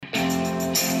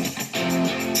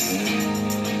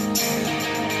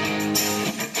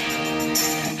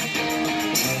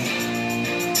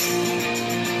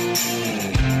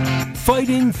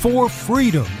fighting for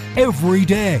freedom every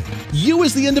day. You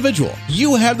as the individual,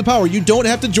 you have the power. You don't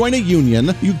have to join a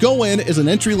union. You go in as an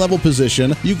entry-level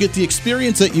position. You get the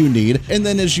experience that you need. And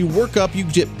then as you work up, you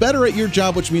get better at your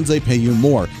job, which means they pay you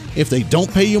more. If they don't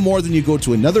pay you more, then you go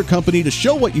to another company to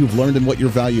show what you've learned and what your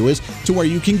value is to where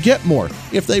you can get more.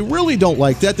 If they really don't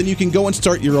like that, then you can go and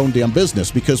start your own damn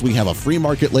business, because we have a free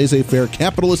market, laissez-faire,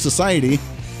 capitalist society,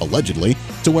 allegedly,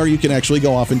 to where you can actually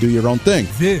go off and do your own thing.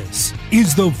 This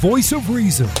is the Voice of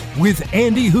Reason with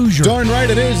Andy Hoosier. Darn right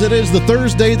it is. It is the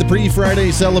Thursday, the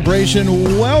pre-Friday celebration.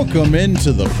 Welcome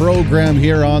into the program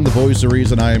here on the Voice of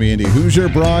Reason. I am Andy Hoosier,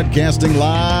 broadcasting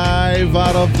live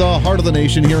out of the heart of the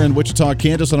nation here in Wichita,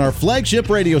 Kansas, on our flagship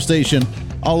radio station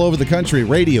all over the country.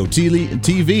 Radio,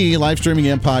 TV, live streaming,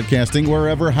 and podcasting,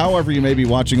 wherever, however you may be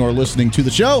watching or listening to the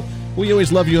show. We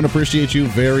always love you and appreciate you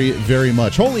very, very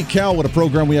much. Holy cow, what a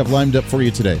program we have lined up for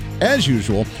you today. As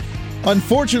usual,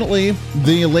 unfortunately,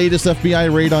 the latest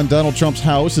FBI raid on Donald Trump's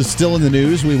house is still in the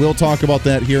news. We will talk about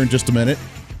that here in just a minute.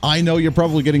 I know you're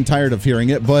probably getting tired of hearing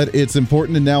it, but it's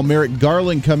important. And now Merrick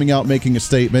Garland coming out making a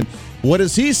statement. What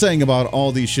is he saying about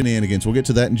all these shenanigans? We'll get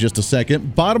to that in just a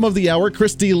second. Bottom of the hour,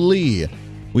 Kristi Leigh.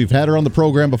 We've had her on the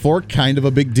program before, kind of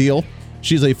a big deal.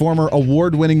 She's a former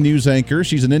award-winning news anchor.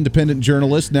 She's an independent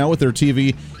journalist now with her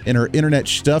TV and her internet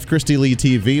stuff, Kristi Leigh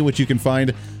TV, which you can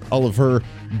find all of her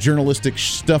journalistic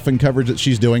stuff and coverage that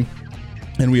she's doing.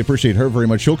 And we appreciate her very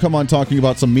much. She'll come on talking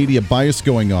about some media bias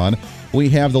going on. We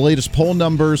have the latest poll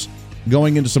numbers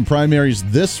going into some primaries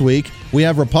this week. We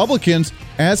have Republicans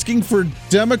asking for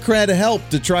Democrat help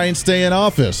to try and stay in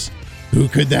office. Who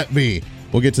could that be?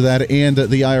 We'll get to that. And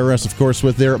the IRS, of course,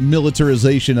 with their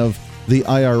militarization of the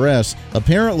IRS.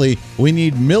 Apparently, we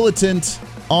need militant,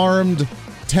 armed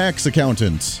tax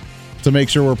accountants to make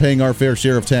sure we're paying our fair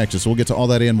share of taxes. So we'll get to all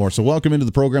that and more. So welcome into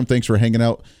the program. Thanks for hanging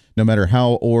out, no matter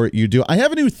how or you do. I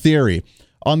have a new theory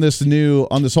on this whole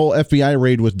FBI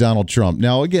raid with Donald Trump.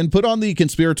 Now, again, put on the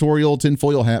conspiratorial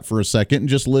tinfoil hat for a second and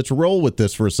just let's roll with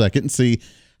this for a second and see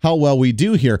how well we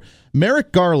do here.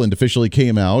 Merrick Garland officially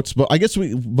came out, but I guess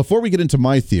before we get into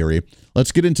my theory,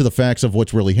 let's get into the facts of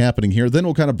what's really happening here. Then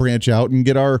we'll kind of branch out and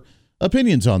get our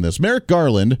opinions on this. Merrick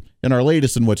Garland, in our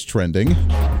latest in What's Trending.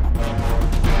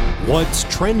 What's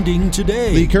trending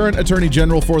today? The current Attorney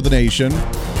General for the nation,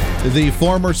 the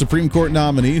former Supreme Court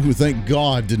nominee, who thank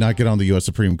God did not get on the U.S.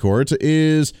 Supreme Court,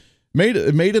 is made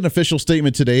an official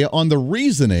statement today on the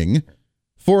reasoning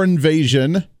for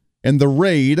invasion and the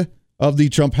raid of the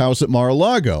Trump house at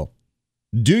Mar-a-Lago.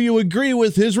 Do you agree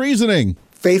with his reasoning?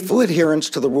 Faithful adherence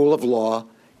to the rule of law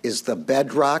is the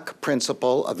bedrock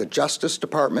principle of the Justice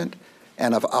Department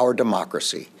and of our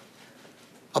democracy.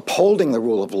 Upholding the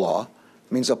rule of law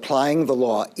means applying the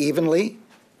law evenly,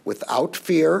 without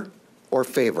fear or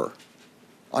favor.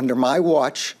 Under my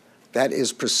watch, that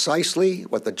is precisely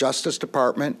what the Justice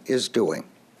Department is doing.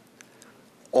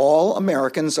 All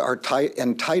Americans are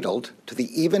entitled to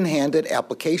the even-handed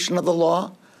application of the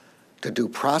law, to due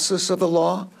process of the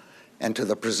law, and to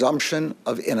the presumption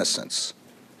of innocence.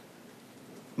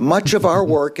 Much of our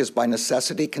work is by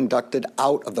necessity conducted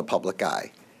out of the public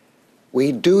eye.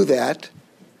 We do that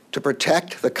to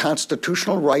protect the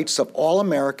constitutional rights of all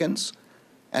Americans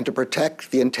and to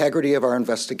protect the integrity of our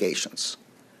investigations.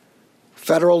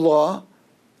 Federal law,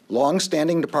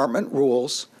 long-standing department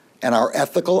rules, and our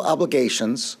ethical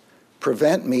obligations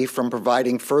prevent me from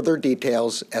providing further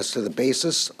details as to the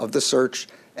basis of the search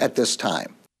at this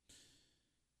time.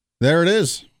 There it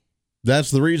is. That's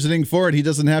the reasoning for it. He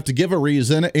doesn't have to give a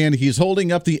reason, and he's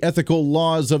holding up the ethical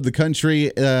laws of the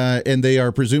country, and they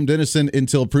are presumed innocent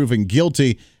until proven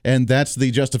guilty, and that's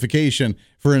the justification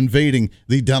for invading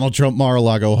the Donald Trump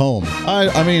Mar-a-Lago home.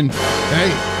 I mean, hey.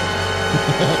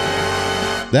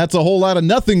 That's a whole lot of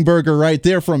nothing burger right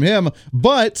there from him,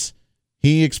 but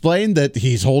he explained that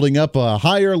he's holding up a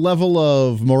higher level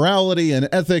of morality and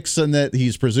ethics and that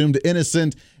he's presumed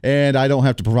innocent, and I don't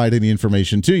have to provide any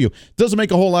information to you. Doesn't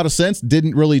make a whole lot of sense.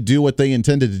 Didn't really do what they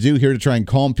intended to do here to try and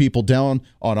calm people down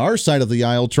on our side of the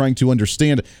aisle, trying to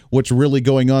understand what's really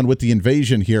going on with the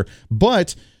invasion here.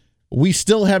 But we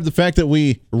still have the fact that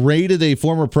we raided a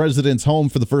former president's home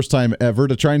for the first time ever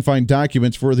to try and find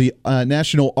documents for the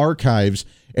National Archives,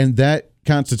 and that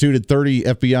constituted 30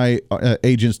 FBI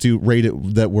agents to raid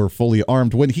it that were fully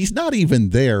armed when he's not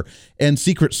even there, and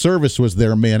Secret Service was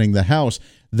there manning the house.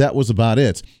 That was about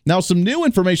it. Now, some new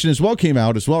information as well came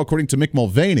out as well, according to Mick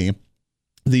Mulvaney,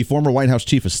 the former White House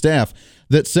chief of staff,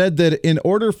 that said that in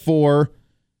order for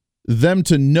them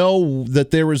to know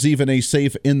that there was even a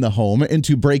safe in the home and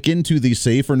to break into the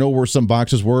safe or know where some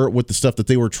boxes were with the stuff that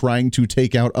they were trying to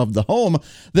take out of the home,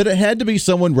 that it had to be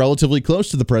someone relatively close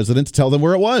to the president to tell them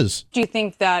where it was. Do you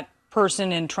think that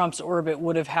person in Trump's orbit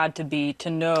would have had to be to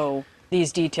know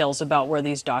these details about where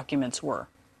these documents were?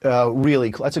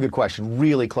 That's a good question.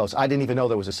 Really close. I didn't even know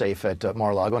there was a safe at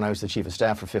Mar-a-Lago, and I was the chief of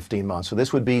staff for 15 months. So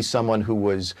this would be someone who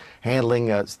was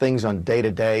handling things on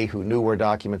day-to-day, who knew where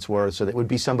documents were. So that would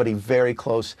be somebody very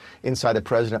close inside the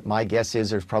president. My guess is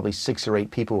there's probably 6 or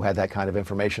 8 people who had that kind of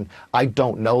information. I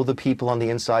don't know the people on the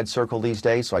inside circle these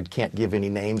days, so I can't give any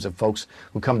names of folks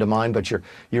who come to mind. But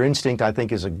your instinct, I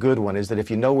think, is a good one, is that if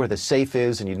you know where the safe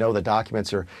is and you know the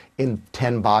documents are in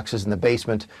 10 boxes in the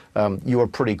basement, you are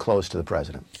pretty close to the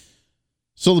president.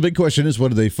 So the big question is, what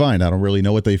did they find? I don't really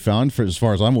know what they found. As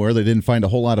far as I'm aware, they didn't find a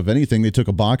whole lot of anything. They took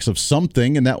a box of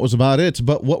something, and that was about it.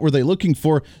 But what were they looking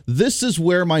for? This is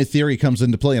where my theory comes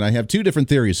into play, and I have 2 different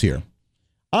theories here.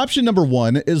 Option number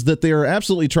 1 is that they are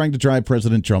absolutely trying to drive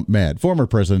President Trump mad, former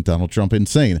President Donald Trump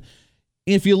insane.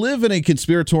 If you live in a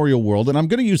conspiratorial world, and I'm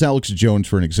going to use Alex Jones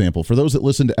for an example. For those that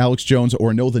listen to Alex Jones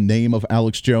or know the name of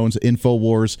Alex Jones,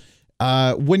 InfoWars,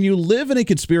 when you live in a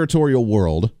conspiratorial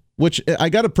world, which I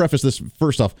got to preface this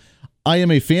first off, I am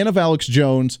a fan of Alex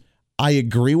Jones. I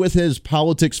agree with his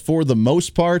politics for the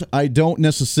most part. I don't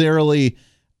necessarily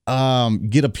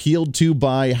get appealed to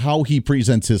by how he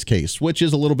presents his case, which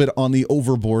is a little bit on the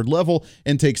overboard level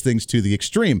and takes things to the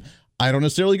extreme. I don't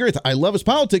necessarily agree with it. I love his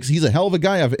politics. He's a hell of a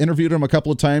guy. I've interviewed him a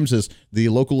couple of times as the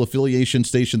local affiliation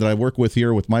station that I work with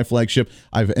here with my flagship.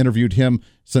 I've interviewed him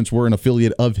since we're an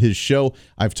affiliate of his show.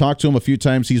 I've talked to him a few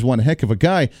times. He's one heck of a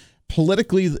guy.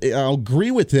 Politically, I'll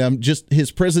agree with him. Just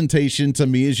his presentation to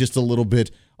me is just a little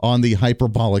bit on the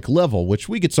hyperbolic level, which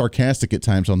we get sarcastic at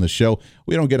times on this show.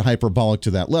 We don't get hyperbolic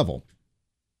to that level.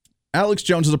 Alex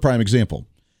Jones is a prime example.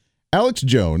 Alex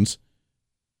Jones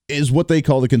is what they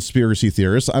call the conspiracy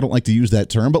theorist. I don't like to use that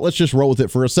term, but let's just roll with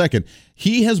it for a second.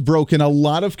 He has broken a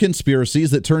lot of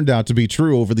conspiracies that turned out to be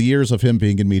true over the years of him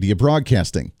being in media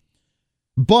broadcasting.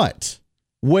 But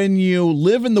when you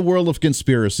live in the world of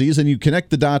conspiracies and you connect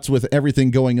the dots with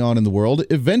everything going on in the world,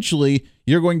 eventually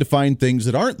you're going to find things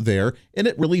that aren't there, and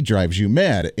it really drives you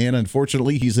mad. And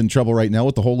unfortunately, he's in trouble right now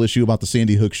with the whole issue about the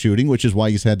Sandy Hook shooting, which is why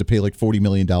he's had to pay like $40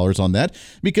 million on that,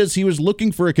 because he was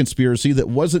looking for a conspiracy that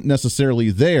wasn't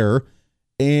necessarily there,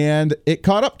 and it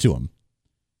caught up to him.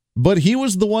 But he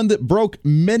was the one that broke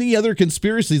many other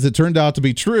conspiracies that turned out to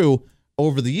be true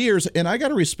over the years, and I got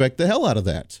to respect the hell out of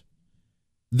that.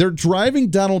 They're driving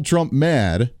Donald Trump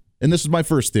mad, and this is my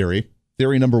first theory,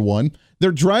 theory number 1.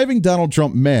 They're driving Donald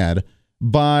Trump mad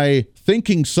by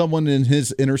thinking someone in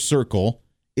his inner circle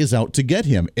is out to get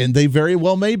him, and they very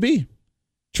well may be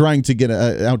trying to get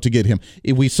out to get him.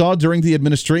 We saw during the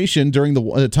administration, during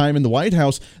the time in the White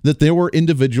House, that there were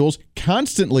individuals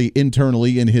constantly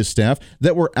internally in his staff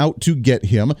that were out to get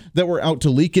him, that were out to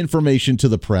leak information to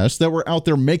the press, that were out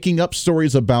there making up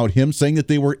stories about him, saying that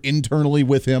they were internally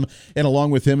with him and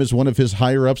along with him as one of his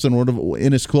higher-ups and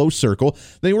in his close circle.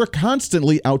 They were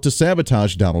constantly out to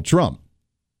sabotage Donald Trump.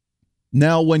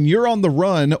 Now, when you're on the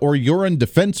run or you're in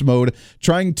defense mode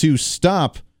trying to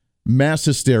stop mass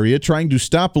hysteria, trying to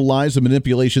stop lies and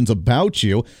manipulations about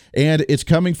you, and it's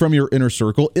coming from your inner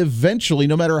circle, eventually,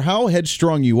 no matter how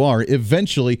headstrong you are,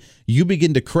 eventually you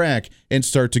begin to crack and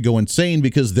start to go insane,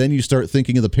 because then you start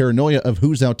thinking of the paranoia of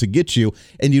who's out to get you,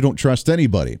 and you don't trust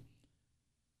anybody.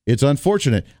 It's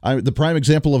unfortunate. The prime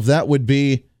example of that would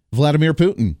be Vladimir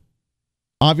Putin.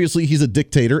 Obviously, he's a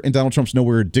dictator, and Donald Trump's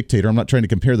nowhere a dictator. I'm not trying to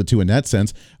compare the two in that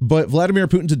sense, but Vladimir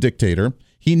Putin's a dictator.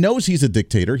 He knows he's a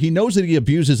dictator. He knows that he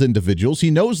abuses individuals. He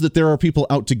knows that there are people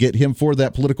out to get him for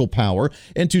that political power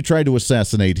and to try to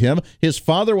assassinate him. His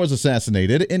father was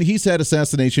assassinated, and he's had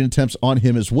assassination attempts on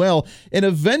him as well. And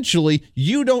eventually,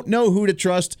 you don't know who to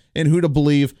trust and who to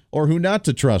believe or who not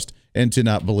to trust and to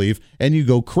not believe. And you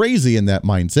go crazy in that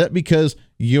mindset because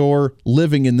you're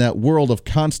living in that world of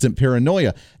constant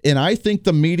paranoia. And I think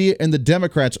the media and the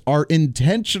Democrats are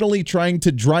intentionally trying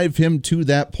to drive him to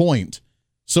that point.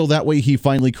 So that way he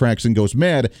finally cracks and goes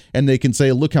mad, and they can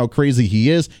say, look how crazy he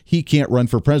is. He can't run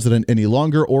for president any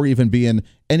longer or even be in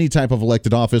any type of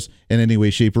elected office in any way,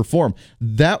 shape, or form.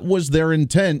 That was their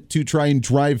intent, to try and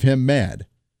drive him mad.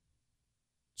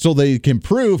 So they can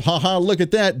prove, haha, look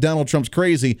at that, Donald Trump's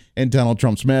crazy and Donald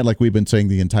Trump's mad, like we've been saying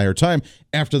the entire time,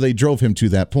 after they drove him to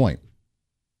that point.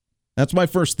 That's my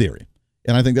first theory.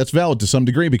 And I think that's valid to some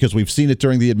degree because we've seen it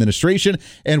during the administration,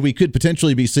 and we could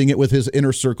potentially be seeing it with his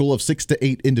inner circle of 6 to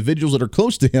 8 individuals that are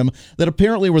close to him that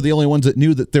apparently were the only ones that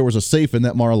knew that there was a safe in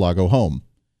that Mar-a-Lago home.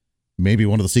 Maybe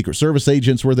one of the Secret Service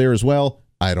agents were there as well.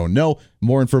 I don't know.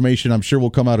 More information, I'm sure,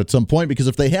 will come out at some point, because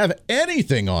if they have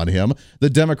anything on him, the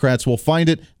Democrats will find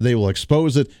it, they will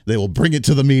expose it, they will bring it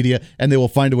to the media, and they will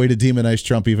find a way to demonize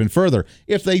Trump even further.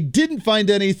 If they didn't find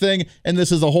anything, and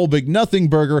this is a whole big nothing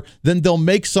burger, then they'll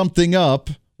make something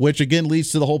up, which again leads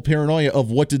to the whole paranoia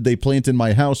of what did they plant in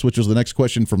my house, which was the next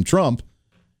question from Trump,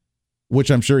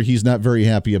 which I'm sure he's not very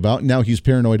happy about. Now he's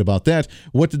paranoid about that.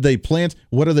 What did they plant?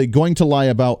 What are they going to lie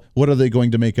about? What are they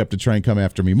going to make up to try and come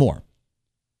after me more?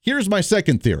 Here's my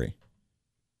second theory,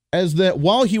 as that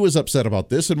while he was upset about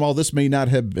this, and while this may not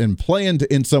have been planned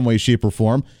in some way, shape, or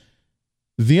form,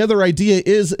 the other idea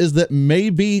is that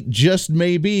maybe, just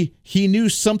maybe, he knew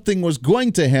something was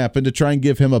going to happen to try and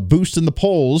give him a boost in the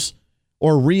polls,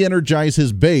 or re-energize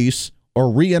his base,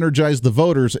 or re-energize the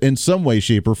voters in some way,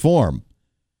 shape, or form.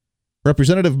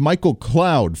 Representative Michael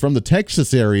Cloud from the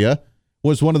Texas area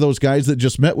was one of those guys that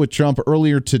just met with Trump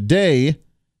earlier today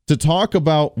to talk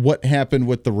about what happened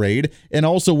with the raid, and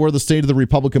also where the state of the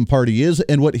Republican Party is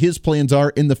and what his plans are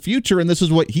in the future. And this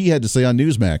is what he had to say on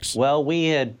Newsmax. Well, we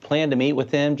had planned to meet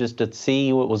with him just to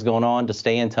see what was going on, to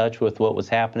stay in touch with what was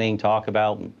happening, talk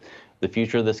about the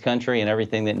future of this country and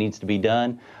everything that needs to be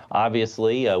done.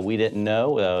 Obviously, we didn't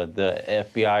know the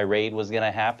FBI raid was going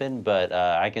to happen, but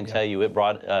I can tell you it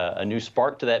brought a new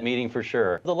spark to that meeting for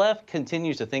sure. The left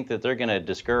continues to think that they're going to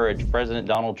discourage President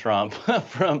Donald Trump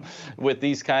with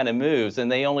these kind of moves,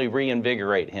 and they only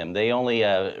reinvigorate him. They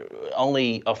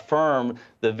only affirm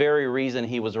the very reason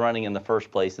he was running in the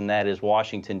first place, and that is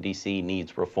Washington, D.C.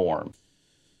 needs reform.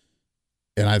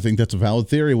 And I think that's a valid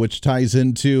theory, which ties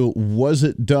into, was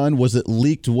it done? Was it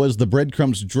leaked? Was the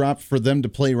breadcrumbs dropped for them to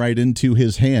play right into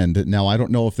his hand? Now, I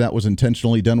don't know if that was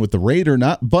intentionally done with the raid or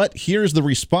not, but here's the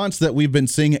response that we've been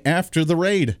seeing after the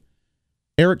raid.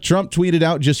 Eric Trump tweeted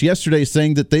out just yesterday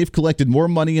saying that they've collected more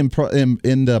money in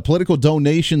political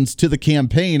donations to the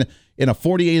campaign in a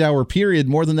 48-hour period,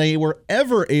 more than they were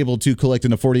ever able to collect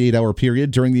in a 48-hour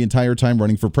period during the entire time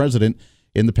running for president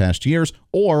in the past years,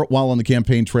 or while on the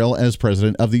campaign trail as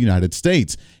president of the United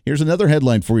States. Here's another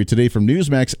headline for you today from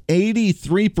Newsmax.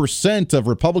 83% of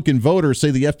Republican voters say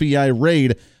the FBI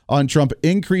raid on Trump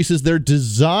increases their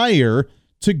desire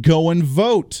to go and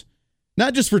vote.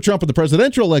 Not just for Trump in the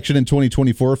presidential election in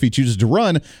 2024 if he chooses to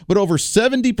run, but over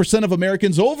 70% of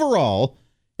Americans overall,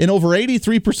 and over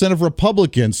 83% of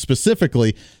Republicans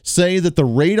specifically, say that the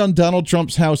raid on Donald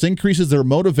Trump's house increases their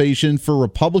motivation for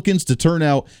Republicans to turn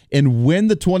out and win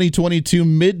the 2022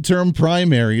 midterm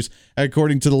primaries,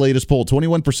 according to the latest poll.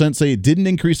 21% say it didn't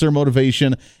increase their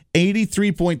motivation.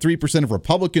 83.3% of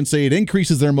Republicans say it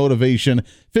increases their motivation.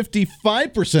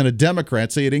 55% of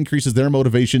Democrats say it increases their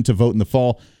motivation to vote in the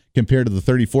fall, compared to the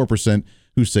 34%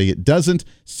 who say it doesn't.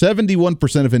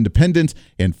 71% of independents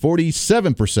and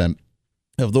 47%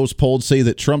 of those polled say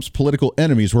that Trump's political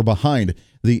enemies were behind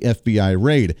the FBI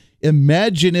raid.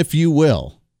 Imagine, if you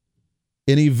will,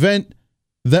 an event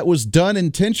that was done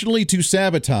intentionally to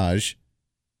sabotage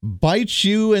bites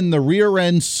you in the rear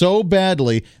end so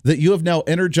badly that you have now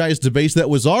energized a base that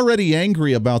was already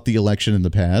angry about the election in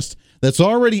the past, that's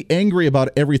already angry about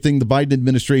everything the Biden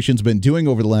administration's been doing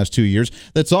over the last 2 years,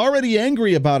 that's already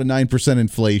angry about a 9%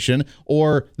 inflation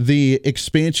or the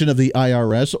expansion of the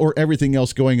IRS or everything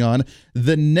else going on,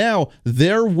 then now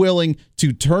they're willing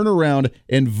to turn around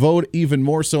and vote even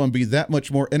more so and be that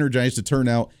much more energized to turn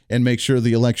out and make sure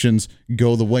the elections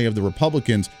go the way of the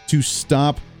Republicans to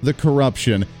stop the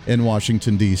corruption in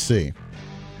Washington, D.C.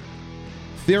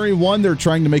 Theory one, they're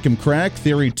trying to make him crack.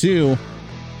 Theory two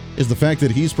is the fact that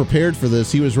he's prepared for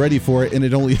this, he was ready for it, and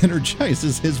it only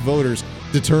energizes his voters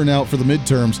to turn out for the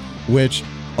midterms, which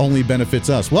only benefits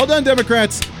us. Well done,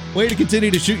 Democrats. Way to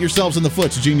continue to shoot yourselves in the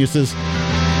foot, geniuses.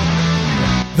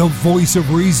 The Voice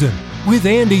of Reason with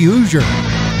Andy Hoosier.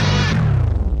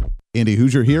 Andy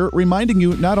Hoosier here, reminding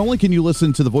you not only can you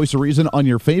listen to The Voice of Reason on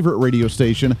your favorite radio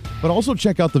station, but also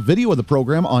check out the video of the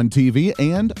program on TV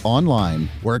and online.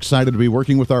 We're excited to be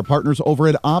working with our partners over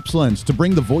at OpsLens to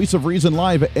bring The Voice of Reason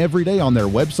live every day on their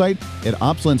website at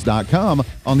opslens.com,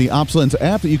 on the OpsLens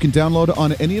app that you can download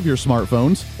on any of your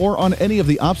smartphones, or on any of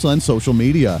the OpsLens social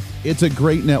media. It's a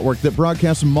great network that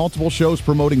broadcasts multiple shows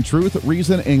promoting truth,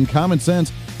 reason, and common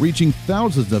sense, reaching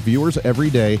thousands of viewers every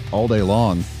day, all day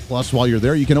long. Plus, while you're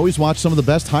there, you can always watch some of the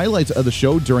best highlights of the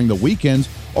show during the weekends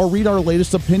or read our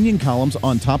latest opinion columns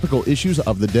on topical issues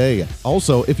of the day.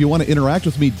 Also, if you want to interact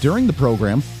with me during the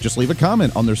program, just leave a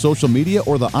comment on their social media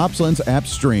or the OpsLens app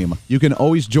stream. You can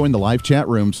always join the live chat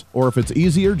rooms, or if it's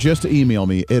easier, just email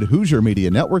me at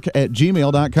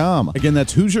HoosierMediaNetwork@gmail.com. Again,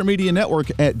 that's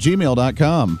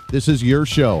HoosierMediaNetwork@gmail.com. This is your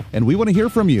show, and we want to hear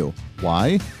from you.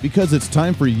 Why? Because it's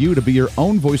time for you to be your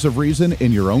own voice of reason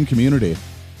in your own community.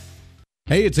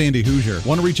 Hey, it's Andy Hoosier.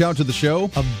 Want to reach out to the show?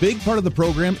 A big part of the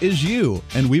program is you,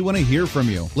 and we want to hear from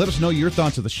you. Let us know your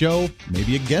thoughts of the show,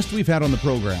 maybe a guest we've had on the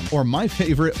program, or my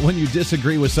favorite, when you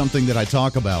disagree with something that I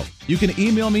talk about. You can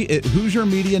email me at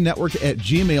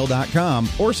HoosierMediaNetwork@gmail.com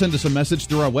or send us a message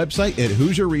through our website at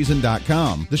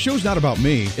HoosierReason.com. The show's not about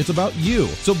me, it's about you.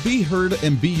 So be heard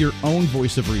and be your own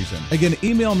voice of reason. Again,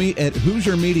 email me at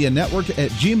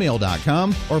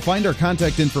HoosierMediaNetwork@gmail.com or find our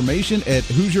contact information at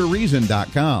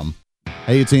HoosierReason.com.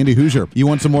 Hey, it's Andy Hoosier. You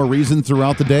want some more reason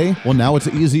throughout the day? Well, now it's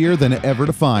easier than ever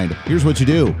to find. Here's what you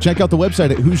do. Check out the website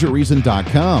at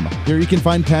HoosierReason.com. There you can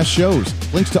find past shows,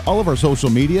 links to all of our social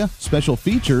media, special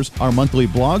features, our monthly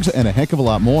blogs, and a heck of a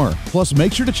lot more. Plus,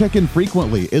 make sure to check in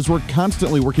frequently as we're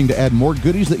constantly working to add more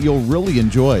goodies that you'll really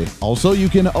enjoy. Also, you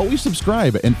can always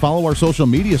subscribe and follow our social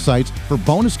media sites for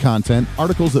bonus content,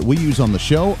 articles that we use on the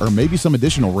show, or maybe some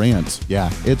additional rants. Yeah,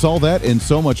 it's all that and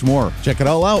so much more. Check it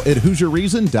all out at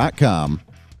HoosierReason.com.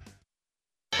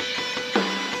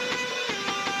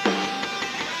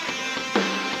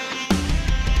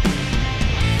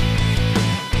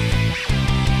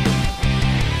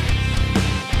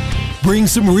 Bring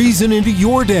some reason into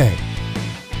your day.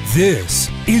 This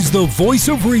is the Voice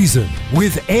of Reason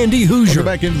with Andy Hoosier. Welcome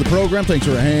back into the program. Thanks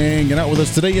for hanging out with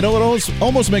us today. You know, it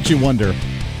almost makes you wonder.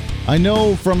 I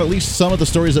know from at least some of the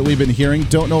stories that we've been hearing,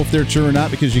 don't know if they're true or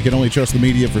not because you can only trust the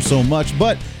media for so much,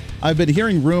 but I've been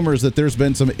hearing rumors that there's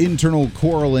been some internal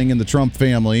quarreling in the Trump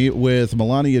family with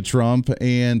Melania Trump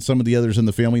and some of the others in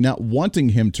the family not wanting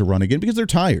him to run again because they're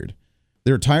tired.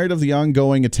 They're tired of the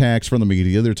ongoing attacks from the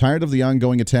media. They're tired of the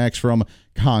ongoing attacks from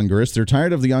Congress. They're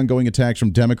tired of the ongoing attacks from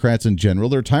Democrats in general.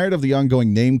 They're tired of the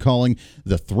ongoing name-calling,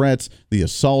 the threats, the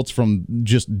assaults from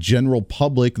just general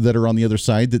public that are on the other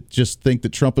side that just think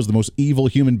that Trump is the most evil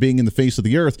human being in the face of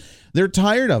the earth. They're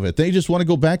tired of it. They just want to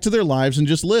go back to their lives and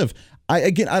just live. I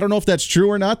don't know if that's true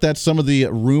or not. That's some of the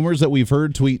rumors that we've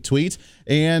heard tweet.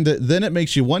 And then it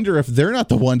makes you wonder if they're not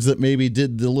the ones that maybe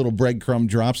did the little breadcrumb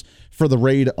drops for the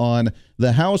raid on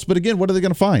the House. But again, what are they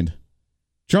going to find?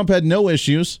 Trump had no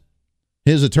issues.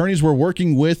 His attorneys were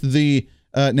working with the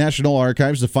National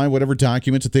Archives to find whatever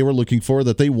documents that they were looking for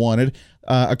that they wanted.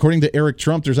 According to Eric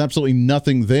Trump, there's absolutely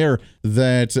nothing there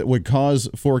that would cause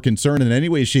for concern in any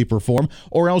way, shape, or form,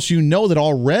 or else you know that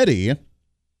already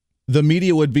the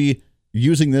media would be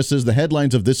using this as the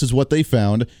headlines of this is what they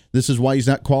found. This is why he's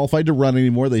not qualified to run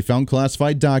anymore. They found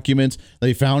classified documents.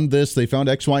 They found this. They found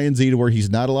X, Y, and Z to where he's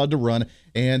not allowed to run.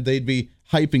 And they'd be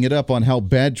hyping it up on how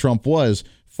bad Trump was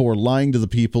for lying to the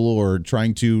people or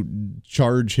trying to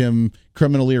charge him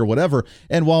criminally or whatever.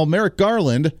 And while Merrick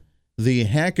Garland, the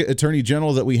hack attorney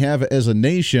general that we have as a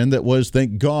nation that was,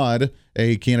 thank God,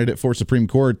 a candidate for Supreme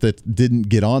Court that didn't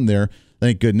get on there,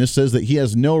 thank goodness, says that he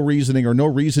has no reasoning or no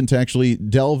reason to actually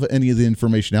delve any of the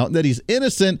information out and that he's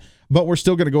innocent, but we're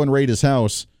still going to go and raid his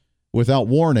house without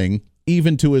warning,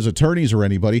 even to his attorneys or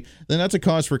anybody, then that's a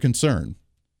cause for concern.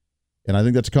 And I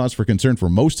think that's a cause for concern for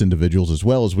most individuals as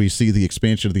well as we see the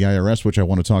expansion of the IRS, which I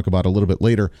want to talk about a little bit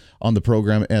later on the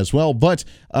program as well. But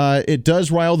it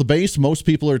does rile the base. Most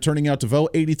people are turning out to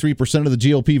vote. 83% of the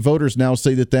GOP voters now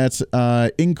say that that's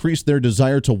increased their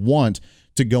desire to want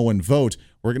to go and vote.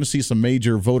 We're going to see some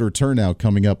major voter turnout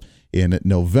coming up in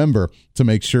November to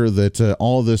make sure that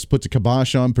all of this puts a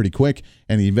kibosh on pretty quick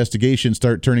and the investigations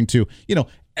start turning to,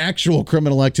 actual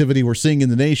criminal activity we're seeing in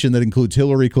the nation that includes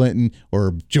Hillary Clinton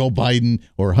or Joe Biden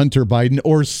or Hunter Biden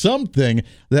or something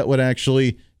that would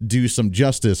actually do some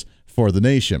justice for the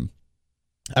nation.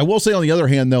 I will say, on the other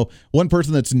hand, though, one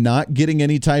person that's not getting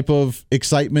any type of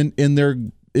excitement in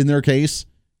their case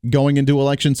going into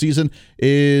election season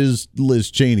is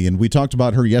Liz Cheney. And we talked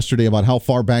about her yesterday about how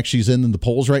far back she's in the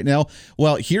polls right now.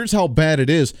 Well, here's how bad it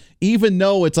is. Even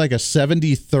though it's like a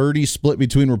 70-30 split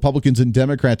between Republicans and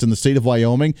Democrats in the state of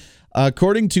Wyoming,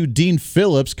 according to Dean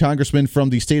Phillips, congressman from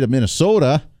the state of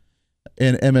Minnesota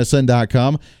and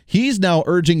MSN.com, he's now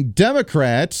urging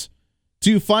Democrats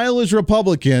to file as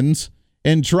Republicans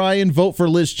and try and vote for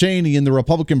Liz Cheney in the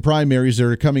Republican primaries that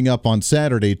are coming up on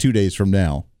Saturday, 2 days from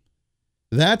now.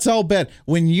 That's how bad.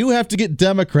 When you have to get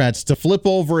Democrats to flip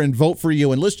over and vote for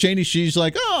you, and Liz Cheney, she's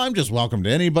like, oh, I'm just welcome to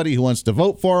anybody who wants to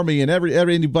vote for me and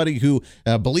anybody who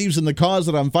believes in the cause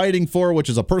that I'm fighting for, which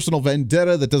is a personal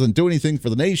vendetta that doesn't do anything for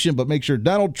the nation but make sure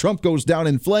Donald Trump goes down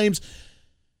in flames.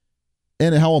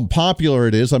 And how unpopular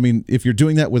it is. I mean, if you're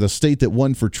doing that with a state that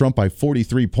won for Trump by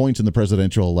 43 points in the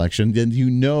presidential election, then you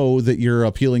know that you're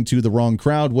appealing to the wrong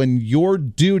crowd when your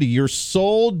duty, your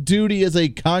sole duty as a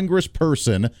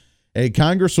congressperson, a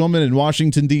congresswoman in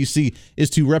Washington, D.C., is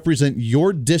to represent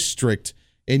your district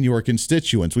in your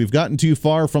constituents. We've gotten too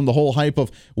far from the whole hype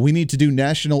of we need to do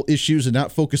national issues and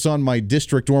not focus on my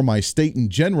district or my state in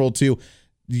general to,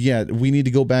 we need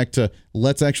to go back to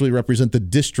let's actually represent the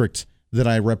district that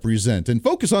I represent and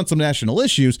focus on some national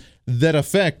issues that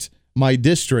affect my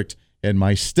district and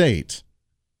my state.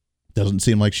 Doesn't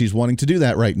seem like she's wanting to do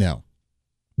that right now.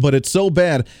 But it's so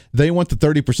bad, they want the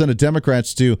 30% of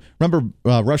Democrats to, remember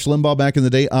Rush Limbaugh back in the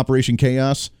day, Operation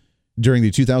Chaos, during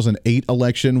the 2008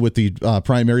 election with the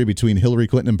primary between Hillary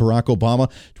Clinton and Barack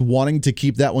Obama, wanting to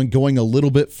keep that one going a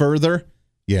little bit further?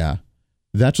 Yeah,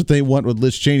 that's what they want with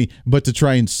Liz Cheney, but to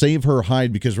try and save her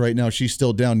hide because right now she's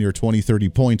still down near 20, 30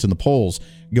 points in the polls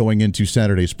going into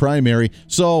Saturday's primary.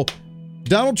 So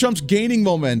Donald Trump's gaining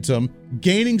momentum,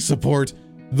 gaining support.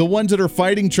 The ones that are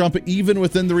fighting Trump, even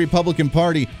within the Republican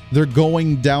Party, they're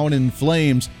going down in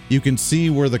flames. You can see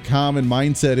where the common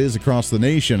mindset is across the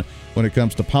nation when it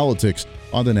comes to politics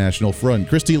on the national front.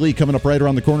 Kristi Leigh coming up right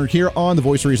around the corner here on The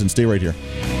Voice of Reason. Stay right here.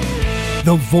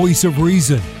 The Voice of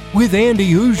Reason with Andy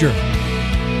Hoosier.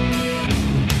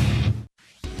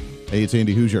 Hey, it's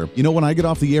Andy Hoosier. You know, when I get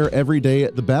off the air every day,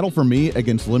 the battle for me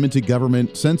against limited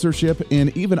government, censorship,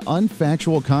 and even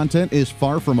unfactual content is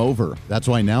far from over. That's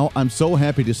why now I'm so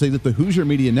happy to say that the Hoosier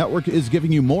Media Network is giving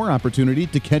you more opportunity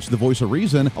to catch The Voice of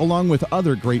Reason along with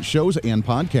other great shows and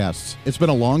podcasts. It's been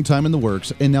a long time in the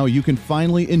works, and now you can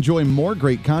finally enjoy more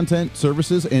great content,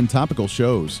 services, and topical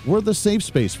shows. We're the safe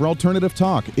space for alternative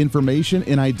talk, information,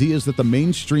 and ideas that the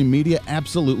mainstream media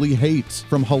absolutely hates.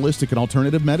 From holistic and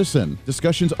alternative medicine,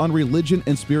 discussions on religion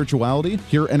and spirituality,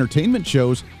 pure entertainment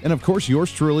shows, and of course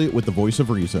yours truly with the Voice of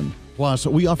Reason. Plus,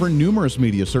 we offer numerous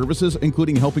media services,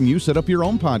 including helping you set up your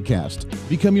own podcast,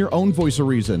 become your own Voice of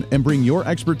Reason, and bring your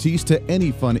expertise to any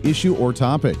fun issue or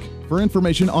topic. For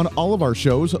information on all of our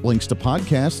shows, links to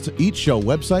podcasts, each show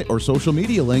website or social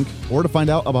media link, or to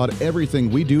find out about everything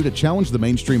we do to challenge the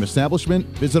mainstream establishment,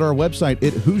 visit our website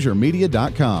at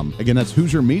HoosierMedia.com. Again, that's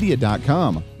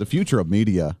HoosierMedia.com, the future of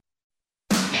media.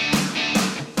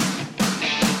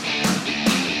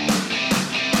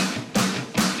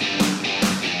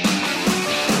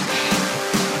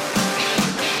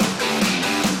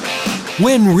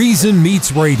 When Reason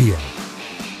Meets Radio.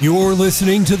 You're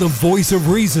listening to The Voice of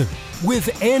Reason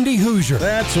with Andy Hoosier.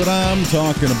 That's what I'm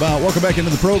talking about. Welcome back into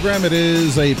the program. It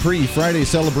is a pre-Friday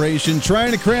celebration,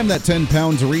 trying to cram that 10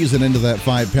 pounds of reason into that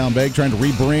 5-pound bag, trying to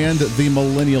rebrand the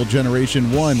millennial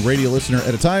generation one radio listener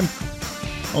at a time.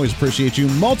 Always appreciate you.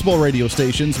 Multiple radio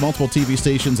stations, multiple TV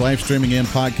stations, live streaming and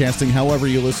podcasting. However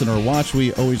you listen or watch,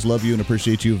 we always love you and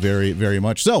appreciate you very, very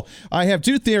much. So I have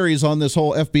two theories on this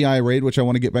whole FBI raid, which I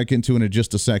want to get back into in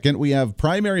just a second. We have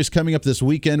primaries coming up this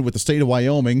weekend with the state of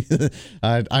Wyoming.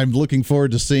 I'm looking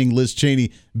forward to seeing Liz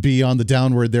Cheney be on the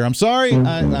downward there. I'm sorry.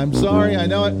 I'm sorry. I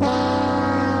know it.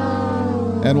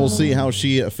 And we'll see how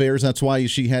she fares. That's why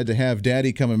she had to have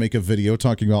Daddy come and make a video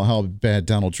talking about how bad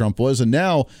Donald Trump was. And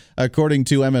now, according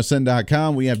to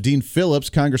MSN.com, we have Dean Phillips,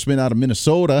 congressman out of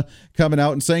Minnesota, coming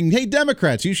out and saying, hey,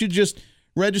 Democrats, you should just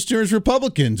register as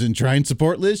Republicans and try and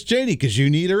support Liz Cheney because you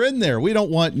need her in there. We don't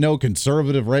want no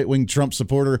conservative right-wing Trump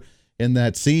supporter in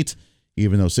that seat,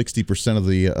 even though 60% of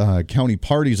the county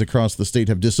parties across the state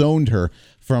have disowned her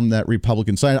from that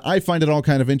Republican side. I find it all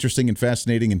kind of interesting and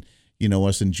fascinating, and you know,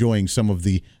 us enjoying some of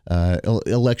the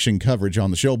election coverage on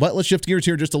the show. But let's shift gears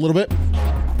here just a little bit.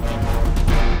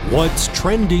 What's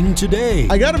trending today?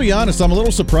 I got to be honest, I'm a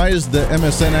little surprised that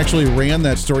MSN actually ran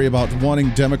that story about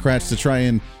wanting Democrats to try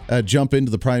and jump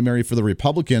into the primary for the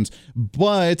Republicans.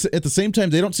 But at the same time,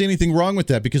 they don't see anything wrong with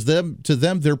that because to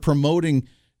them, they're promoting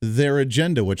their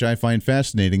agenda, which I find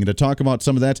fascinating. And to talk about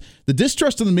some of that, the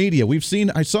distrust in the media, we've seen,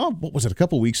 I saw, what was it, a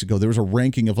couple weeks ago, there was a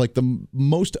ranking of like the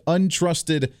most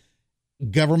untrusted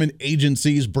government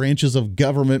agencies, branches of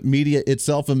government, media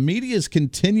itself, and media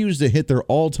continues to hit their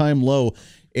all-time low,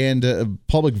 and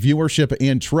public viewership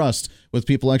and trust with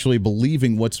people actually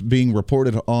believing what's being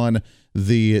reported on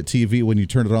the TV when you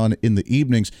turn it on in the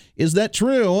evenings. Is that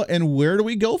true? And where do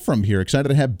we go from here? Excited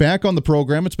to have back on the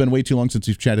program. It's been way too long since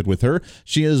we've chatted with her.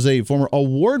 She is a former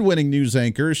award-winning news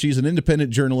anchor. She's an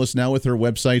independent journalist now with her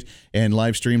website and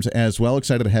live streams as well.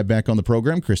 Excited to have back on the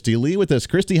program Kristi Leigh with us.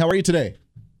 Kristi, how are you today?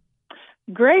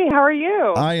 Great. How are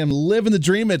you? I am living the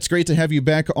dream. It's great to have you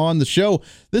back on the show.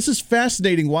 This is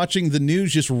fascinating watching the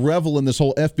news just revel in this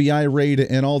whole FBI raid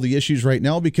and all the issues right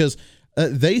now because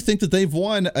they think that they've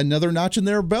won another notch in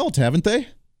their belt, haven't they?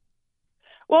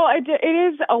 Well, it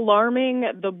is alarming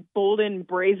the bold and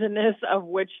brazenness of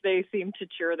which they seem to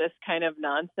cheer this kind of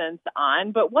nonsense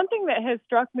on. But one thing that has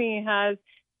struck me has,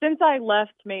 since I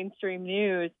left mainstream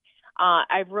news,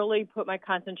 I've really put my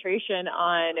concentration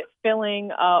on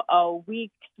filling a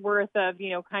week's worth of,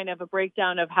 kind of a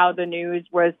breakdown of how the news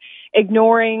was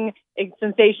ignoring,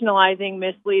 sensationalizing,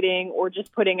 misleading, or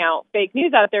just putting out fake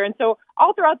news out there. And so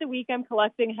all throughout the week, I'm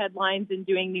collecting headlines and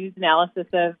doing news analysis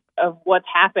of what's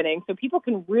happening so people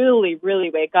can really, really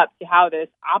wake up to how this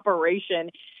operation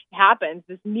happens,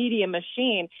 this media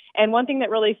machine. And one thing that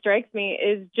really strikes me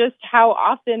is just how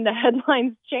often the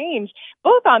headlines change,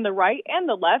 both on the right and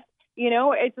the left.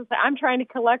 It's just I'm trying to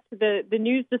collect the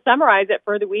news to summarize it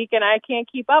for the week, and I can't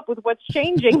keep up with what's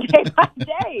changing day by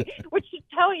day, which should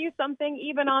tell you something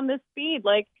even on this speed.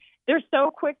 Like, they're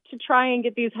so quick to try and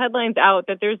get these headlines out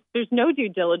that there's no due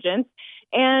diligence,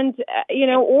 and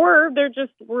or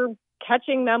we're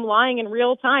catching them lying in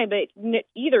real time. But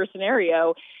either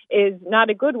scenario is not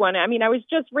a good one. I mean, I was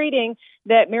just reading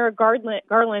that Merrick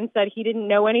Garland said he didn't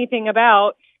know anything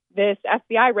about this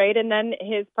FBI raid, and then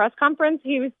his press conference,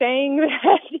 he was saying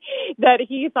that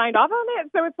he signed off on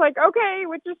it. So it's like, okay,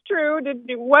 which is true.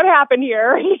 What happened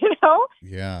here?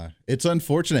 Yeah, it's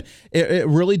unfortunate. It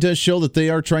really does show that they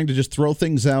are trying to just throw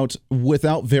things out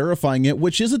without verifying it,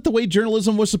 which isn't the way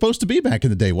journalism was supposed to be back in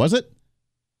the day, was it?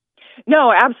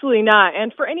 No, absolutely not.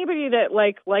 And for anybody that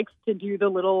likes to do the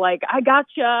little I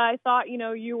gotcha, I thought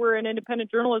you were an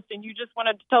independent journalist and you just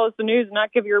wanted to tell us the news and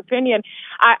not give your opinion.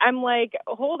 I'm like,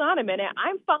 hold on a minute.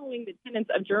 I'm following the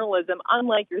tenets of journalism,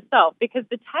 unlike yourself, because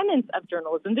the tenets of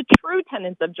journalism, the true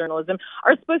tenets of journalism,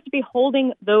 are supposed to be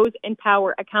holding those in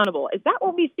power accountable. Is that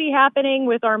what we see happening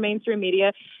with our mainstream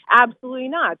media? Absolutely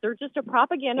not. They're just a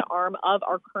propaganda arm of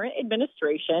our current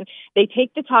administration. They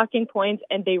take the talking points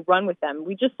and they run with them.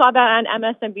 We just saw that on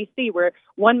MSNBC, where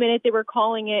 1 minute they were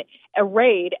calling it a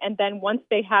raid, and then once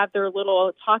they have their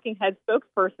little talking head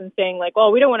spokesperson saying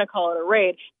well, we don't want to call it a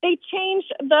raid, they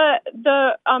changed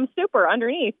the super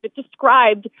underneath that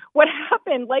described what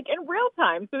happened in real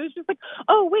time. So it's just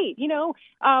oh wait,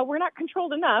 we're not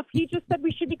controlled enough. He just said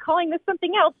we should be calling this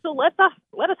something else, so let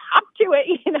us hop to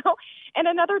it, And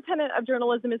another tenet of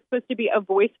journalism is supposed to be a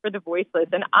voice for the voiceless,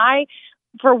 and I,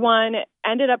 for one,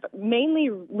 ended up mainly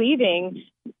leaving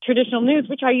traditional news,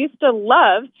 which I used to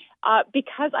love,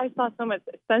 because I saw so much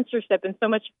censorship and so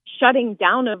much shutting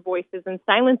down of voices and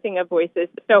silencing of voices.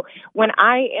 So when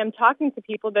I am talking to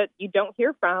people that you don't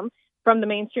hear from the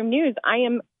mainstream news, I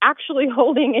am actually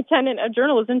holding a tenet of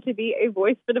journalism to be a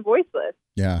voice for the voiceless.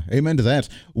 Yeah, amen to that.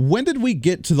 When did we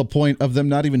get to the point of them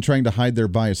not even trying to hide their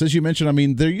bias? As you mentioned, I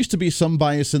mean, there used to be some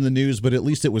bias in the news, but at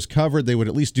least it was covered. They would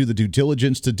at least do the due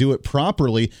diligence to do it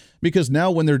properly, because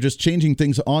now when they're just changing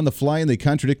things on the fly and they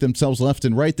contradict themselves left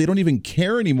and right, they don't even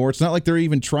care anymore. It's not like they're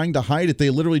even trying to hide it.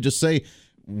 They literally just say,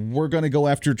 we're going to go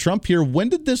after Trump here. When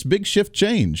did this big shift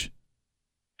change?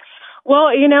 Well,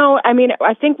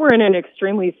 I think we're in an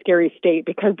extremely scary state,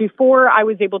 because before I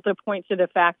was able to point to the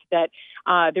fact that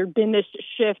there'd been this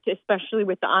shift, especially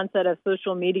with the onset of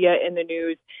social media in the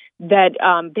news,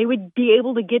 that they would be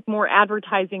able to get more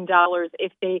advertising dollars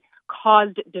if they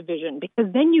caused division, because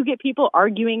then you get people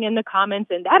arguing in the comments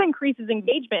and that increases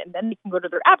engagement, and then they can go to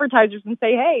their advertisers and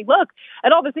say, hey, look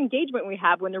at all this engagement we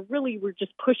have, when we're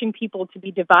just pushing people to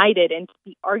be divided and to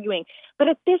be arguing. But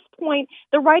at this point,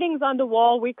 the writing's on the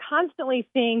wall. We're constantly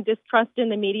seeing distrust in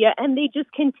the media, and they just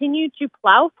continue to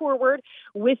plow forward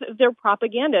with their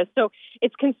propaganda. So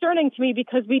it's concerning to me,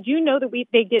 because we do know that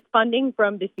they get funding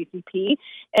from the CCP,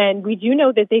 and we do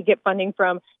know that they get funding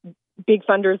from big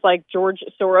funders like George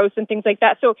Soros and things like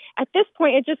that. So at this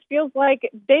point, it just feels like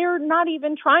they're not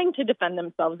even trying to defend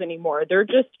themselves anymore. They're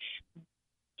just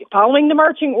following the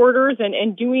marching orders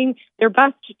and doing their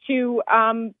best to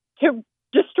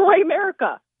destroy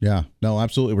America. Yeah, no,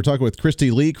 absolutely. We're talking with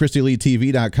Kristi Leigh.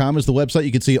 KristiLeighTV.com is the website.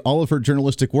 You can see all of her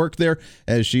journalistic work there,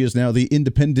 as she is now the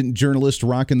independent journalist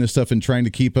rocking this stuff and trying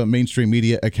to keep mainstream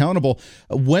media accountable.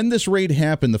 When this raid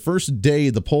happened, the first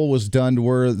day the poll was done,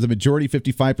 where the majority,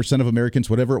 55% of Americans,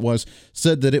 whatever it was,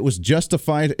 said that it was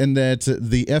justified and that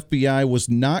the FBI was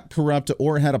not corrupt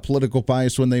or had a political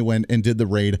bias when they went and did the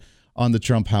raid on the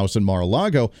Trump house in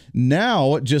Mar-a-Lago.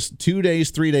 Now, just 3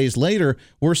 days later,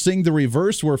 we're seeing the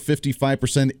reverse, where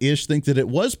 55%-ish think that it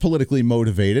was politically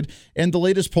motivated. And the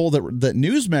latest poll that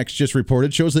Newsmax just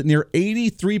reported shows that near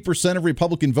 83% of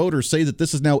Republican voters say that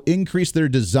this has now increased their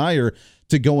desire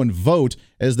to go and vote,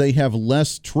 as they have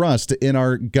less trust in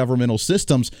our governmental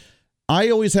systems. I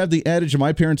always have the adage, and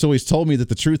my parents always told me, that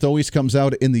the truth always comes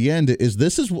out in the end. Is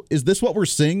this what we're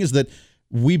seeing? Is that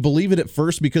we believe it at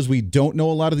first because we don't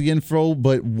know a lot of the info,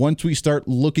 but once we start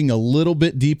looking a little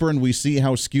bit deeper and we see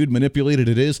how skewed, manipulated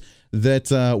it is,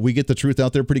 that we get the truth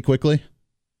out there pretty quickly?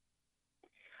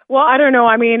 Well, I don't know.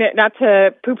 I mean, not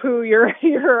to poo-poo your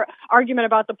argument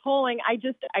about the polling. I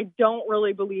don't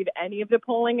really believe any of the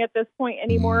polling at this point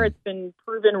anymore. It's been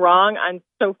proven wrong on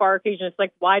so far occasions. It's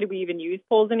like, why do we even use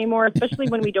polls anymore? Especially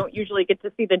when we don't usually get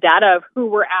to see the data of who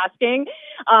we're asking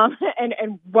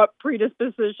and what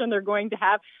predisposition they're going to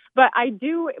have. But I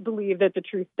do believe that the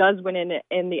truth does win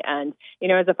in the end. You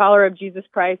know, as a follower of Jesus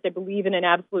Christ, I believe in an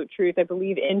absolute truth. I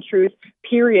believe in truth,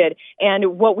 period.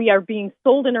 And what we are being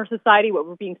sold in our society, what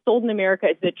we're being sold in America,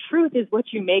 is that truth is what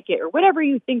you make it, or whatever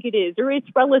you think it is, or it's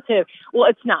relative. Well,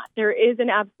 it's not. There is an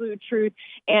absolute truth,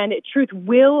 and truth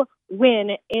will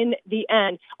win in the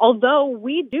end. Although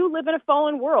we do live in a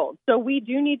fallen world, so we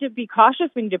do need to be cautious.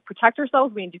 We need to protect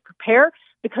ourselves. We need to prepare,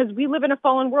 because we live in a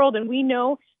fallen world, and we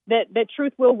know that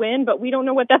truth will win, but we don't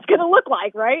know what that's going to look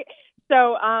like, right?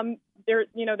 So there's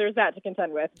that to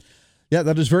contend with. Yeah,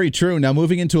 that is very true. Now,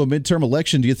 moving into a midterm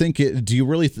election, do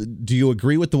you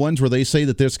agree with the ones where they say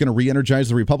that that's going to re-energize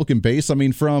the Republican base? I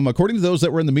mean, according to those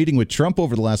that were in the meeting with Trump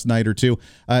over the last night or two,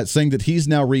 saying that he's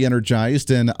now re-energized,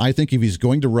 and I think if he's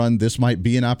going to run, this might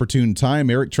be an opportune time.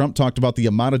 Eric Trump talked about the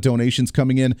amount of donations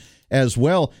coming in as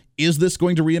well. Is this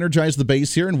going to re-energize the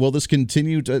base here, and will this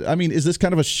continue is this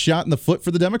kind of a shot in the foot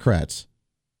for the Democrats?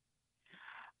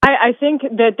 I think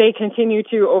that they continue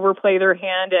to overplay their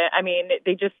hand. I mean,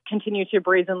 they just continue to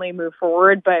brazenly move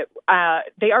forward, but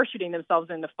they are shooting themselves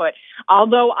in the foot.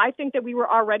 Although I think that we were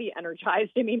already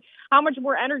energized. I mean, how much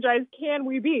more energized can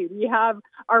we be? We have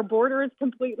our borders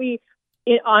completely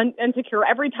insecure.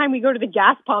 Every time we go to the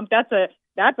gas pump, that's a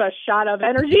shot of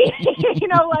energy.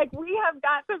 We have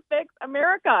got to fix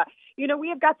America. We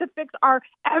have got to fix our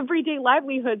everyday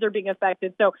livelihoods are being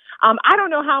affected. So I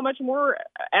don't know how much more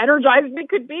energized we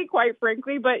could be, quite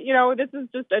frankly. But, this is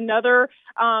just another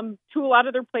tool out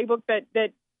of their playbook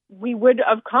that we would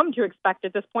have come to expect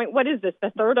at this point. What is this?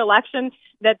 The third election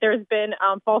that there's been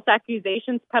false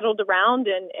accusations peddled around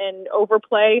and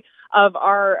overplay of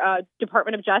our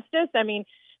Department of Justice. I mean,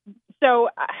 so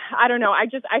I don't know.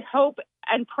 I hope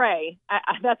and pray.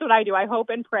 That's what I do. I hope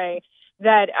and pray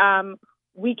that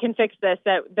we can fix this,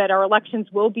 that our elections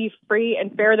will be free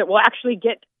and fair, that we'll actually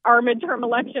get our midterm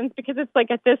elections, because it's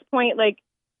like at this point, like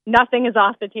nothing is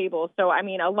off the table. So, I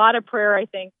mean, a lot of prayer, I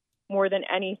think, more than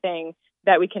anything,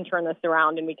 that we can turn this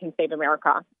around and we can save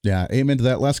America. Yeah, amen to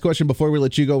that. Last question before we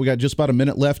let you go. We got just about a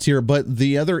minute left here, but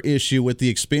the other issue with the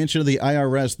expansion of the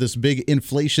IRS, this big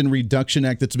Inflation Reduction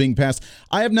Act that's being passed,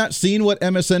 I have not seen what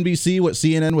MSNBC, what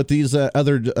CNN, what these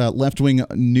other left-wing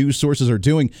news sources are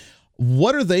doing.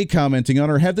 What are they commenting on,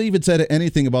 or have they even said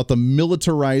anything about the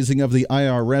militarizing of the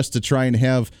IRS to try and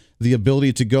have the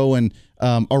ability to go and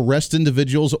arrest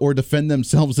individuals or defend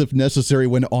themselves if necessary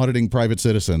when auditing private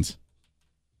citizens?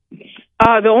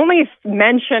 The only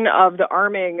mention of the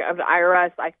arming of the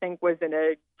IRS, I think, was in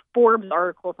a Forbes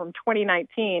article from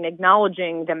 2019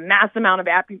 acknowledging the mass amount of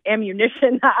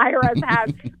ammunition the IRS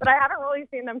has, but I haven't really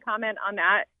seen them comment on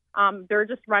that. They're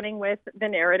just running with the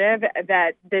narrative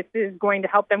that this is going to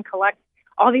help them collect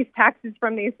all these taxes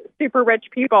from these super rich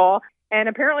people. And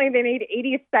apparently they need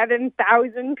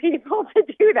 87,000 people to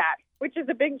do that, which is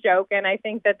a big joke. And I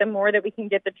think that the more that we can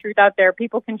get the truth out there,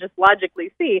 people can just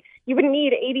logically see you would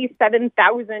need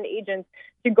 87,000 agents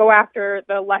to go after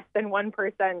the less than 1%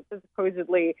 to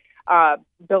supposedly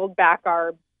build back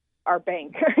our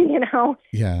bank,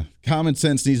 Yeah, common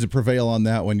sense needs to prevail on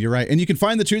that one. You're right. And you can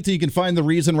find the truth and you can find the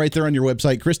reason right there on your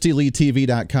website,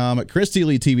 KristiLeighTV.com.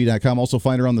 KristiLeighTV.com. Also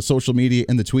find her on the social media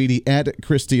and the Tweety at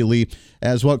Kristi Leigh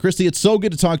as well. Kristi, it's so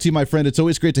good to talk to you, my friend. It's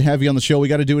always great to have you on the show. We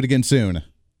got to do it again soon.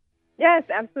 Yes,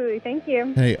 absolutely. Thank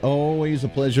you. Hey, always a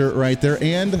pleasure right there.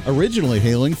 And originally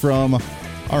hailing from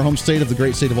our home state of the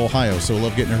great state of Ohio. So we'll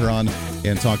love getting her on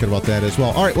and talking about that as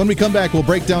well. All right, when we come back, we'll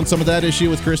break down some of that issue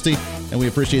with Kristi, and we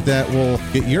appreciate that. We'll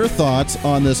get your thoughts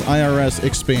on this IRS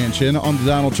expansion, on the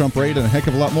Donald Trump raid, and a heck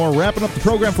of a lot more. Wrapping up the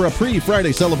program for a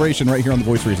pre-Friday celebration right here on The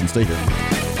Voice of Reason. Stay here.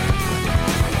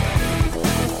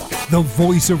 The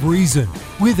Voice of Reason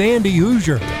with Andy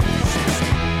Hoosier.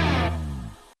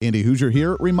 Andy Hoosier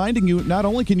here, reminding you not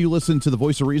only can you listen to The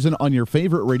Voice of Reason on your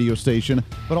favorite radio station,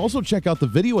 but also check out the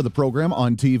video of the program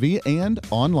on TV and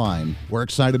online. We're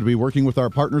excited to be working with our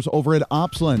partners over at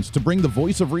OpsLens to bring The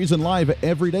Voice of Reason live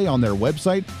every day on their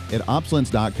website at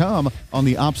opslens.com, on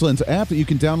the OpsLens app that you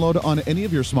can download on any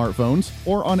of your smartphones,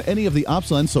 or on any of the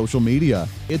OpsLens social media.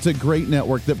 It's a great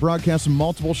network that broadcasts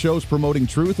multiple shows promoting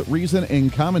truth, reason,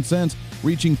 and common sense,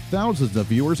 reaching thousands of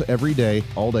viewers every day,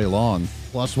 all day long.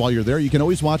 Plus, while you're there, you can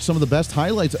always watch some of the best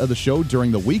highlights of the show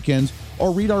during the weekends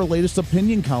or read our latest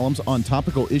opinion columns on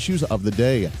topical issues of the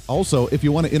day. Also, if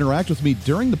you want to interact with me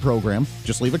during the program,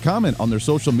 just leave a comment on their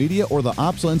social media or the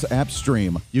OpsLens app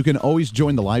stream. You can always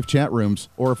join the live chat rooms,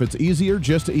 or if it's easier,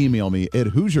 just email me at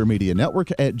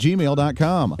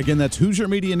HoosierMediaNetwork@gmail.com. Again, that's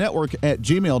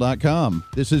HoosierMediaNetwork@gmail.com.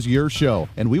 This is your show,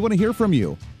 and we want to hear from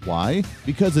you. Why?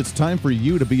 Because it's time for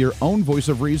you to be your own voice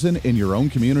of reason in your own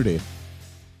community.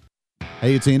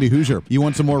 Hey, it's Andy Hoosier. You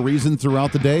want some more reason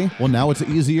throughout the day? Well, now it's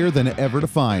easier than ever to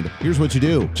find. Here's what you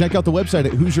do. Check out the website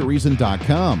at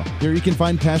HoosierReason.com. There you can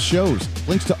find past shows,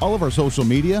 links to all of our social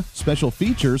media, special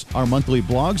features, our monthly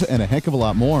blogs, and a heck of a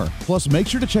lot more. Plus, make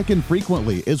sure to check in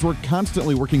frequently, as we're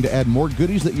constantly working to add more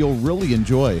goodies that you'll really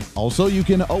enjoy. Also, you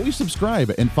can always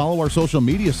subscribe and follow our social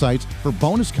media sites for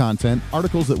bonus content,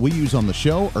 articles that we use on the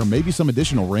show, or maybe some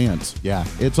additional rants. Yeah,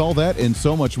 it's all that and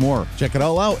so much more. Check it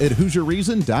all out at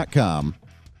HoosierReason.com.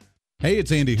 Hey,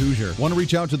 it's Andy Hoosier. Want to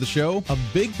reach out to the show? A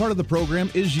big part of the program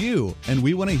is you, and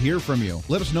we want to hear from you.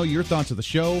 Let us know your thoughts of the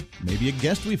show, maybe a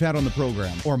guest we've had on the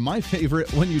program, or my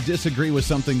favorite, when you disagree with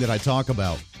something that I talk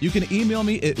about. You can email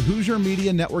me at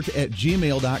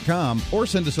HoosierMediaNetwork@gmail.com or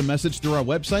send us a message through our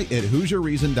website at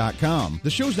HoosierReason.com.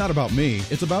 The show's not about me,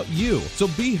 it's about you. So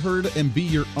be heard and be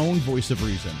your own voice of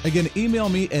reason. Again, email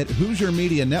me at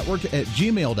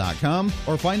HoosierMediaNetwork@gmail.com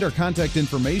or find our contact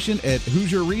information at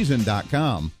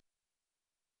HoosierReason.com.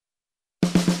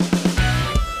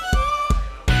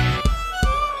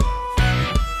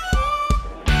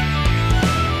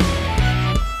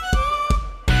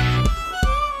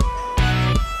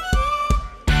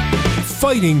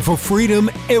 Fighting for freedom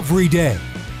every day.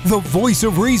 The Voice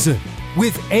of Reason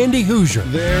with Andy Hoosier.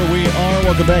 There we are.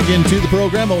 Welcome back into the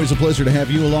program. Always a pleasure to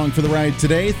have you along for the ride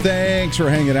today. Thanks for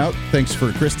hanging out. Thanks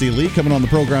for Kristi Leigh coming on the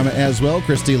program as well.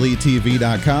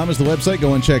 KristiLeighTV.com is the website.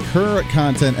 Go and check her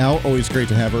content out. Always great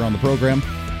to have her on the program.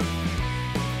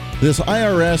 This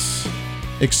IRS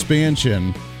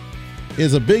expansion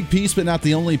is a big piece, but not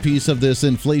the only piece of this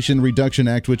Inflation Reduction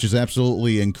Act, which is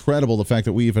absolutely incredible, the fact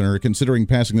that we even are considering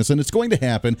passing this. And it's going to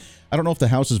happen. I don't know if the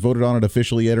House has voted on it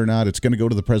officially yet or not. It's going to go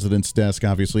to the president's desk,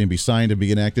 obviously, and be signed and be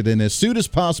enacted in as soon as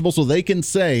possible so they can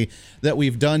say that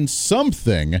we've done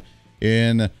something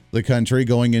in the country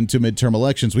going into midterm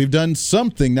elections. We've done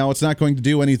something. Now, it's not going to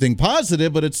do anything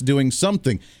positive, but it's doing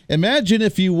something. Imagine,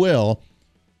 if you will,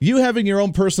 you having your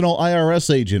own personal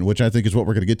IRS agent, which I think is what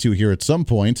we're going to get to here at some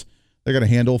point. They're going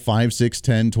to handle 5, 6,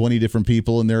 10, 20 different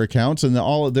people in their accounts, and they're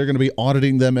going to be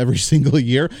auditing them every single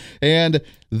year, and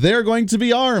they're going to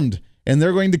be armed, and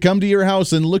they're going to come to your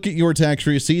house and look at your tax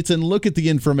receipts and look at the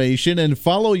information and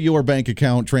follow your bank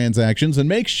account transactions and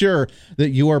make sure that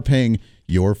you are paying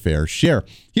your fair share.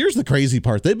 Here's the crazy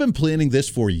part. They've been planning this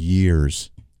for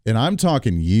years, and I'm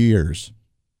talking years.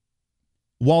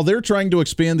 While they're trying to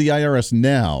expand the IRS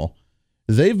now,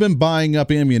 they've been buying up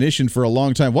ammunition for a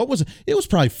long time. What was it? It was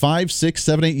probably 5, 6,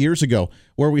 7, 8 years ago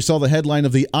where we saw the headline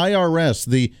of the IRS,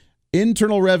 the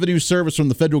Internal Revenue Service from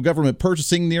the federal government,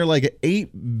 purchasing near like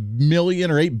 8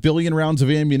 million or 8 billion rounds of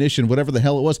ammunition, whatever the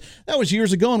hell it was. That was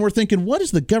years ago, and we're thinking, what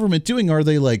is the government doing? Are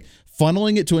they like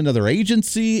funneling it to another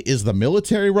agency? Is the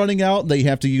military running out and they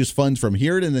have to use funds from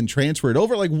here and then transfer it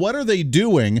over? Like, what are they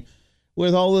doing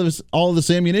with all of this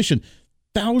ammunition?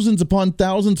 Thousands upon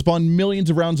millions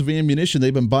of rounds of ammunition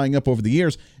they've been buying up over the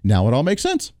years. Now it all makes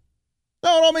sense.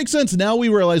 Now we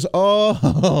realize,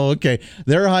 okay,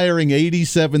 they're hiring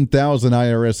 87,000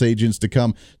 IRS agents to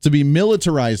come to be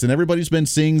militarized, and everybody's been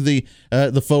seeing the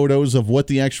photos of what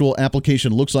the actual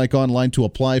application looks like online to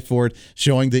apply for it,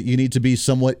 showing that you need to be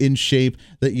somewhat in shape,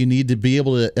 that you need to be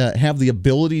able to have the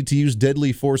ability to use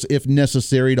deadly force if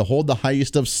necessary, to hold the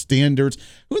highest of standards.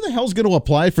 Who the hell's going to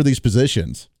apply for these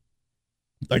positions?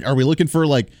 Like, are we looking for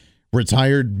like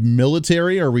retired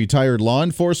military or retired law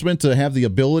enforcement to have the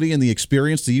ability and the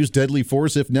experience to use deadly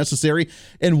force if necessary?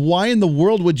 And why in the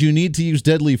world would you need to use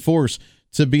deadly force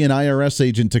to be an IRS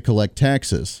agent to collect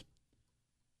taxes?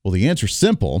 Well, the answer's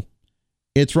simple.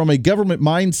 It's from a government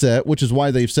mindset, which is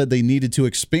why they've said they needed to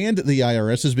expand the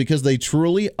IRS, is because they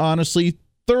truly, honestly,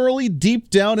 thoroughly, deep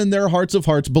down in their hearts of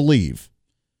hearts believe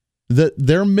that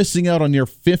they're missing out on near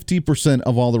 50%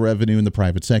 of all the revenue in the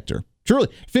private sector. Truly,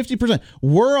 50%.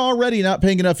 We're already not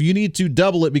paying enough. You need to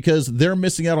double it because they're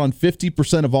missing out on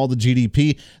 50% of all the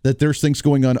GDP, that there's things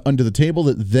going on under the table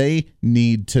that they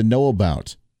need to know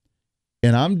about.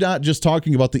 And I'm not just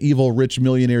talking about the evil rich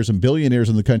millionaires and billionaires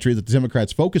in the country that the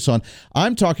Democrats focus on.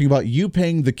 I'm talking about you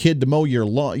paying the kid to mow your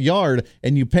yard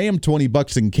and you pay him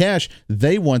 $20 in cash.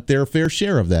 They want their fair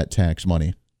share of that tax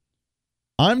money.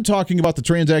 I'm talking about the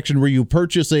transaction where you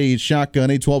purchase a shotgun,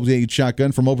 a 12-gauge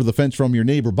shotgun from over the fence from your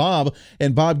neighbor Bob,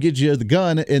 and Bob gives you the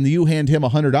gun, and you hand him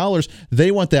 $100. They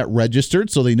want that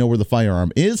registered so they know where the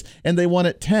firearm is, and they want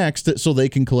it taxed so they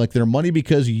can collect their money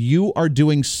because you are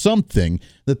doing something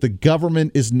that the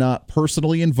government is not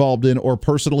personally involved in or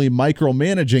personally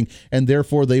micromanaging, and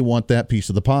therefore they want that piece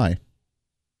of the pie.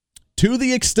 To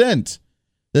the extent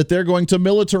that they're going to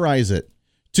militarize it.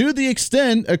 To the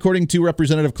extent, according to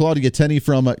Representative Claudia Tenney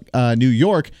from New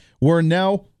York, where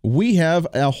now we have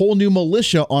a whole new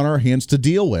militia on our hands to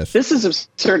deal with. This is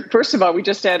absurd. First of all, we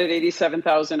just added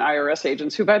 87,000 IRS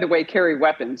agents who, by the way, carry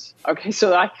weapons. Okay,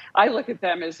 so I look at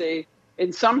them as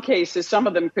in some cases, some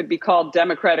of them could be called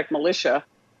Democratic militia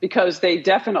because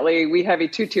we have a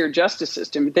two-tier justice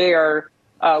system. They are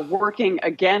working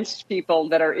against people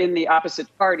that are in the opposite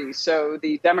party. So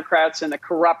the Democrats and the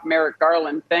corrupt Merrick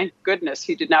Garland, thank goodness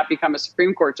he did not become a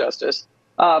Supreme Court justice,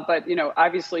 but,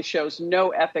 obviously shows no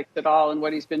ethics at all in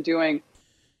what he's been doing.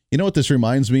 You know what this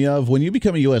reminds me of? When you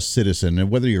become a U.S. citizen,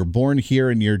 and whether you're born here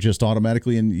and you're just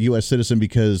automatically a U.S. citizen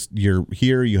because you're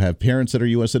here, you have parents that are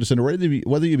U.S. citizen, or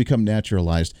whether you become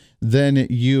naturalized, then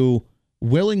you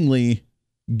willingly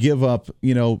give up,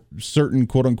 certain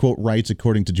quote unquote rights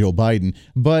according to Joe Biden,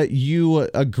 but you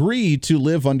agree to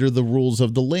live under the rules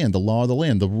of the land, the law of the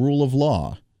land, the rule of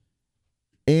law.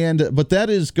 But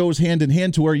that goes hand in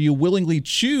hand to where you willingly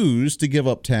choose to give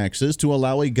up taxes to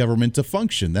allow a government to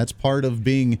function. That's part of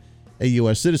being a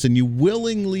U.S. citizen. You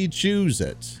willingly choose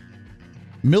it.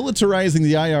 Militarizing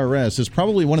the IRS is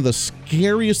probably one of the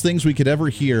scariest things we could ever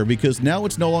hear because now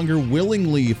it's no longer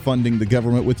willingly funding the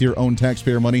government with your own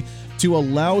taxpayer money to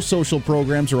allow social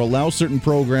programs or allow certain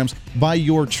programs by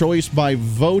your choice, by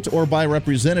vote or by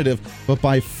representative, but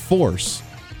by force,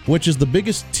 which is the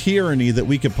biggest tyranny that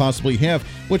we could possibly have,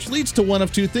 which leads to one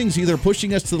of two things, either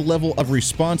pushing us to the level of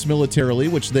response militarily,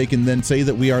 which they can then say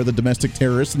that we are the domestic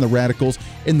terrorists and the radicals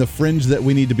in the fringe that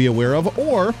we need to be aware of,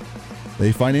 or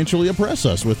they financially oppress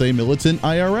us with a militant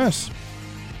IRS.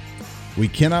 We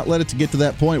cannot let it get to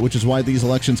that point, which is why these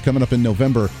elections coming up in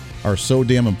November are so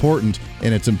damn important,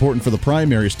 and it's important for the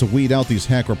primaries to weed out these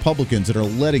hack Republicans that are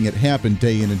letting it happen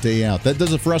day in and day out. That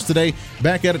does it for us today.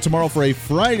 Back at it tomorrow for a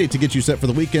Friday to get you set for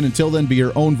the weekend. Until then, be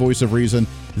your own voice of reason.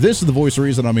 This is the Voice of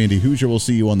Reason. I'm Andy Hoosier. We'll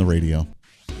see you on the radio.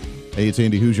 Hey, it's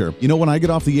Andy Hoosier. When I get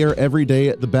off the air every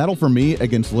day, the battle for me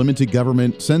against limited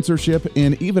government censorship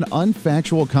and even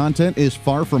unfactual content is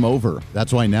far from over.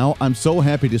 That's why now I'm so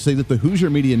happy to say that the Hoosier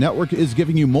Media Network is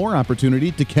giving you more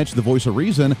opportunity to catch the Voice of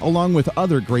Reason along with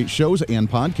other great shows and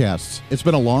podcasts. It's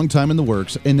been a long time in the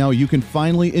works, and now you can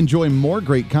finally enjoy more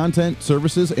great content,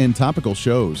 services, and topical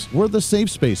shows. We're the safe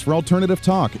space for alternative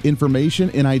talk, information,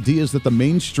 and ideas that the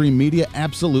mainstream media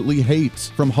absolutely hates.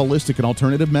 From holistic and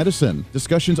alternative medicine,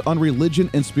 discussions on religion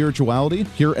and spirituality,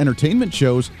 pure entertainment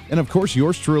shows, and of course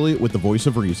yours truly with the Voice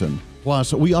of Reason.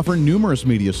 Plus, we offer numerous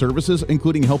media services,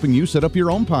 including helping you set up your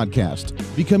own podcast.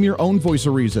 Become your own voice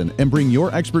of reason and bring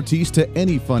your expertise to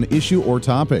any fun issue or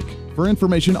topic. For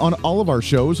information on all of our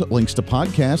shows, links to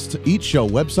podcasts, each show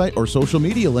website or social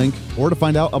media link, or to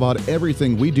find out about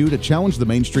everything we do to challenge the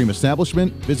mainstream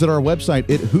establishment, visit our website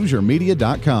at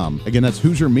HoosierMedia.com. Again, that's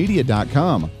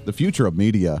HoosierMedia.com, the future of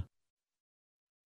media.